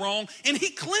you did wrong, and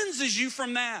he cleanses you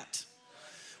from that.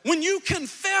 When you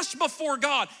confess before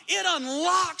God, it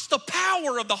unlocks the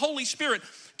power of the Holy Spirit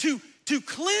to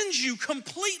cleanse you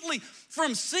completely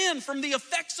from sin, from the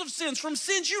effects of sins, from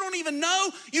sins you don't even know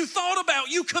you thought about,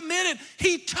 you committed.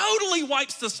 He totally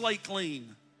wipes the slate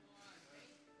clean.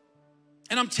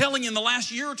 And I'm telling you, in the last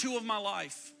year or two of my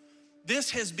life,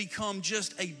 this has become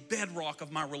just a bedrock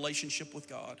of my relationship with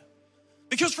God.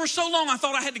 Because for so long I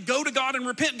thought I had to go to God and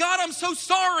repent. God, I'm so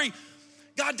sorry.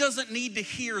 God doesn't need to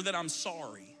hear that I'm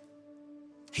sorry.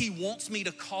 He wants me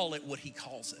to call it what he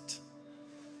calls it.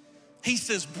 He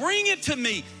says, bring it to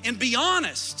me and be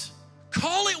honest.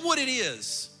 Call it what it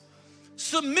is.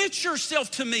 Submit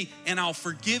yourself to me and I'll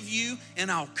forgive you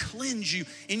and I'll cleanse you.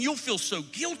 And you'll feel so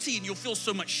guilty and you'll feel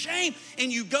so much shame.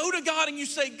 And you go to God and you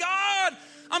say, God,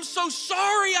 I'm so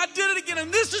sorry I did it again. And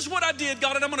this is what I did,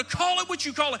 God. And I'm going to call it what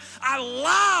you call it. I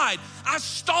lied. I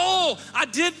stole. I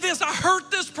did this. I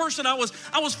hurt this person. I was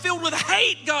filled with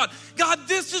hate, God. God,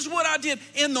 this is what I did.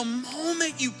 In the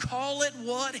moment you call it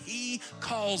what he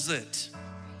calls it,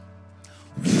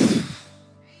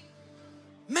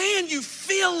 man, you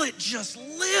feel it just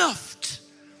lift.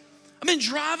 I've been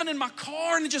driving in my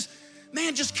car and just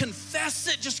confess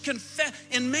it, just confess.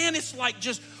 And man, it's like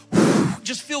just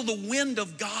feel the wind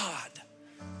of God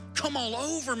come all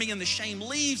over me, and the shame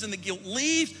leaves and the guilt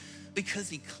leaves because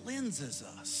he cleanses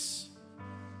us.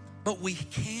 But we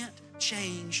can't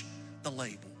change the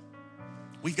label.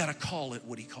 We've got to call it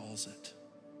what he calls it.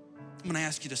 I'm going to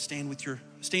ask you to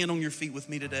stand on your feet with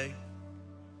me today.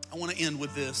 I want to end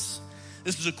with this.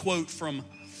 This is a quote from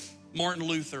Martin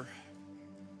Luther.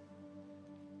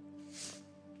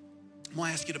 I'm going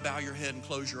to ask you to bow your head and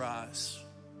close your eyes.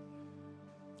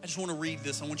 I just want to read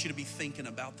this. I want you to be thinking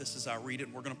about this as I read it,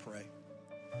 and we're going to pray.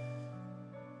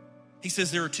 He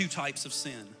says there are two types of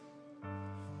sin.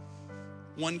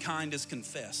 One kind is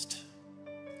confessed,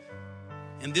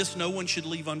 and this no one should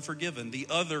leave unforgiven. The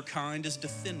other kind is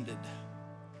defended.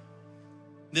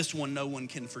 This one no one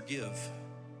can forgive,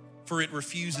 for it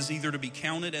refuses either to be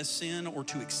counted as sin or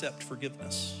to accept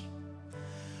forgiveness.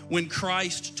 When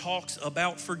Christ talks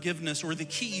about forgiveness, or the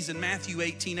keys in Matthew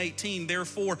 18:18,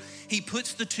 therefore, he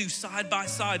puts the two side by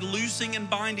side, loosing and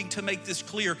binding, to make this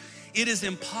clear. It is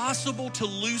impossible to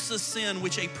loose a sin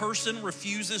which a person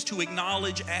refuses to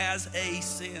acknowledge as a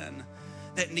sin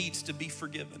that needs to be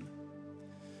forgiven.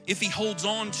 if he holds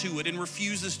on to it and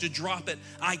refuses to drop it,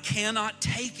 I cannot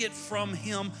take it from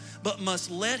him, but must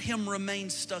let him remain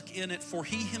stuck in it, for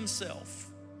he himself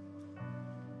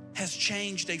has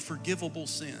changed a forgivable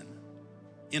sin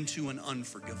into an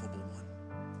unforgivable one.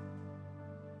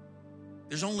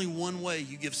 There's only one way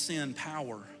you give sin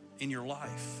power in your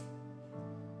life.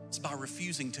 It's by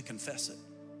refusing to confess it.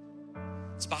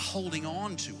 It's by holding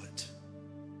on to it.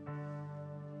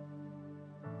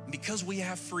 Because we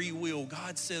have free will,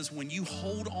 God says when you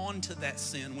hold on to that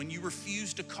sin, when you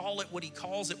refuse to call it what he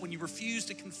calls it, when you refuse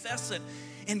to confess it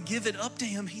and give it up to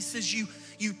him, he says you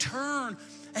turn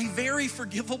a very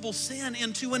forgivable sin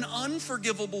into an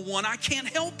unforgivable one. I can't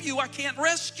help you. I can't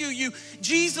rescue you.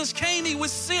 Jesus came, he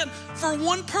was sent for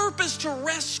one purpose, to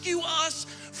rescue us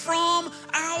from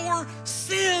our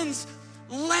sins.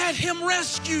 Let him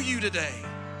rescue you today.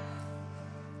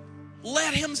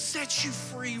 Let him set you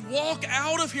free. Walk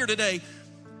out of here today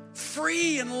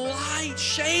free and light,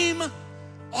 shame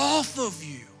off of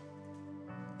you.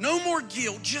 No more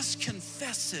guilt, just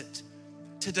confess it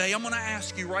today. I'm gonna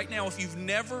ask you right now, if you've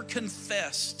never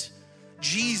confessed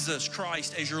Jesus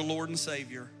Christ as your Lord and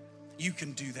Savior, you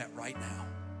can do that right now.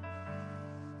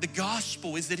 The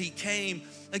gospel is that he came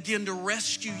again to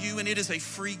rescue you, and it is a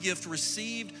free gift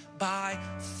received by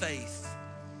faith.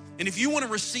 And if you want to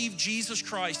receive Jesus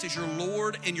Christ as your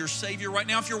Lord and your Savior right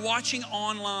now, if you're watching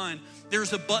online,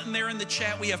 there's a button there in the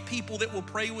chat. We have people that will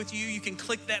pray with you. You can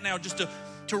click that now just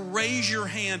to raise your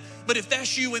hand. But if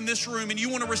that's you in this room and you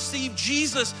want to receive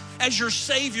Jesus as your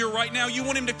Savior right now, you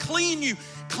want him to clean you,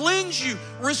 cleanse you,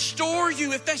 restore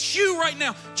you. If that's you right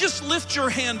now, just lift your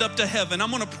hand up to heaven.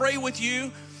 I'm going to pray with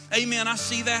you. Amen. I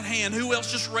see that hand. Who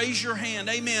else? Just raise your hand.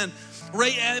 Amen.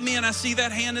 Amen. I see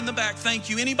that hand in the back. Thank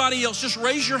you. Anybody else? Just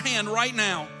raise your hand right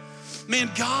now.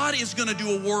 Man, God is going to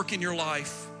do a work in your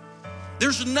life.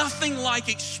 There's nothing like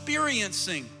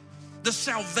experiencing the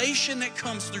salvation that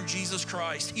comes through Jesus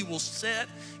Christ. He will set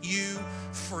you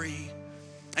free.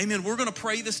 Amen. We're going to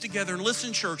pray this together. And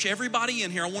listen, church, everybody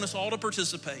in here, I want us all to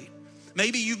participate.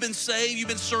 Maybe you've been saved, you've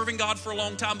been serving God for a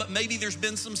long time, but maybe there's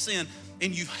been some sin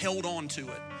and you've held on to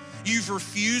it. You've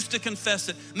refused to confess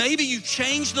it. Maybe you've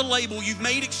changed the label. You've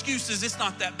made excuses. It's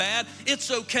not that bad.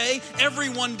 It's okay.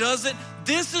 Everyone does it.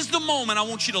 This is the moment I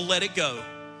want you to let it go.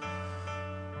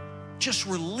 Just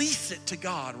release it to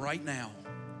God right now.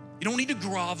 You don't need to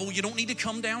grovel. You don't need to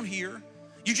come down here.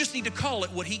 You just need to call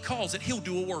it what he calls it. He'll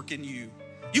do a work in you.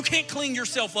 You can't clean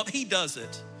yourself up. He does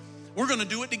it. We're going to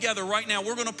do it together right now.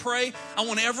 We're going to pray. I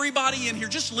want everybody in here,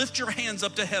 just lift your hands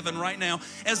up to heaven right now.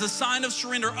 As a sign of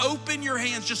surrender, open your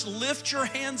hands. Just lift your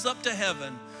hands up to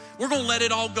heaven. We're going to let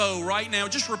it all go right now.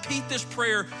 Just repeat this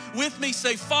prayer with me.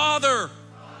 Say, Father,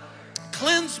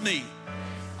 cleanse me.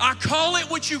 I call it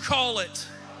what you call it.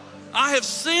 I have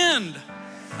sinned.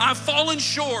 I've fallen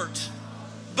short.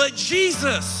 But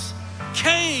Jesus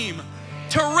came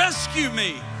to rescue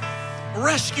me.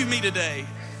 Rescue me today.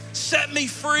 Set me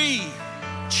free.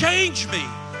 Change me.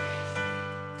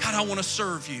 God, I want to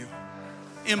serve you.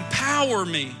 Empower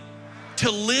me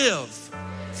to live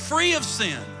free of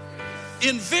sin,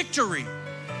 in victory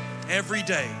every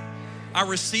day. I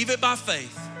receive it by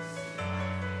faith.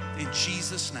 In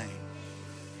Jesus' name,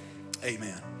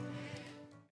 amen.